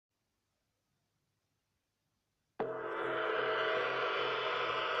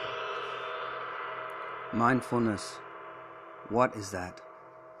Mindfulness, what is that?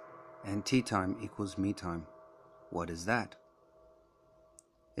 And tea time equals me time. What is that?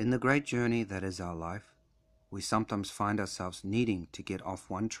 In the great journey that is our life, we sometimes find ourselves needing to get off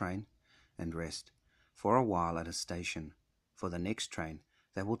one train and rest for a while at a station for the next train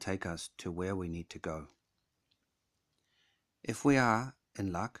that will take us to where we need to go. If we are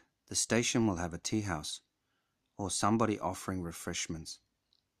in luck, the station will have a tea house or somebody offering refreshments.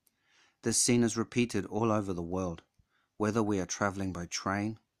 This scene is repeated all over the world, whether we are traveling by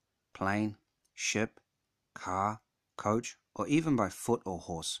train, plane, ship, car, coach, or even by foot or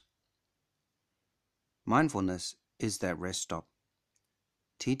horse. Mindfulness is that rest stop.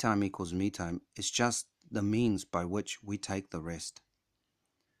 Tea time equals me time is just the means by which we take the rest.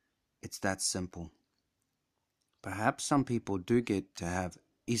 It's that simple. Perhaps some people do get to have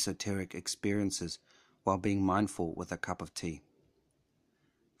esoteric experiences while being mindful with a cup of tea.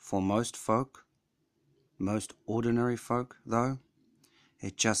 For most folk, most ordinary folk, though,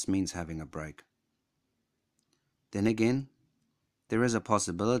 it just means having a break. Then again, there is a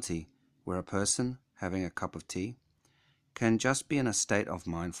possibility where a person having a cup of tea can just be in a state of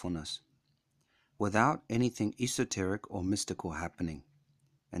mindfulness, without anything esoteric or mystical happening,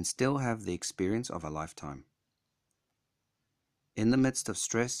 and still have the experience of a lifetime. In the midst of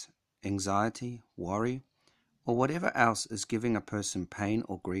stress, anxiety, worry, or whatever else is giving a person pain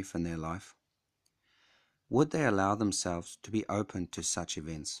or grief in their life, would they allow themselves to be open to such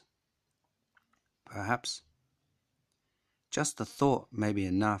events? Perhaps just the thought may be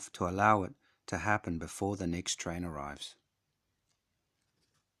enough to allow it to happen before the next train arrives.